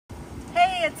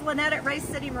Hey, it's Lynette at Race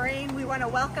City Marine. We want to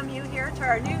welcome you here to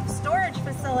our new storage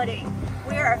facility.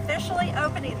 We are officially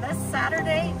opening this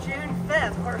Saturday, June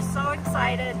 5th. We're so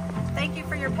excited. Thank you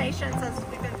for your patience as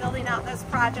we've been building out this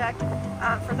project.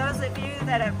 For those of you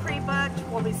that have pre-booked,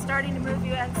 we'll be starting to move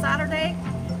you in Saturday.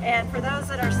 And for those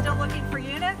that are still looking for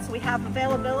units, we have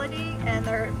availability and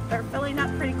they're filling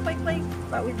up pretty quickly,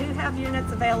 but we do have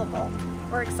units available.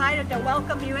 We're excited to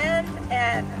welcome you in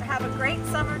and have a great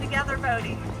summer together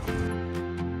boating.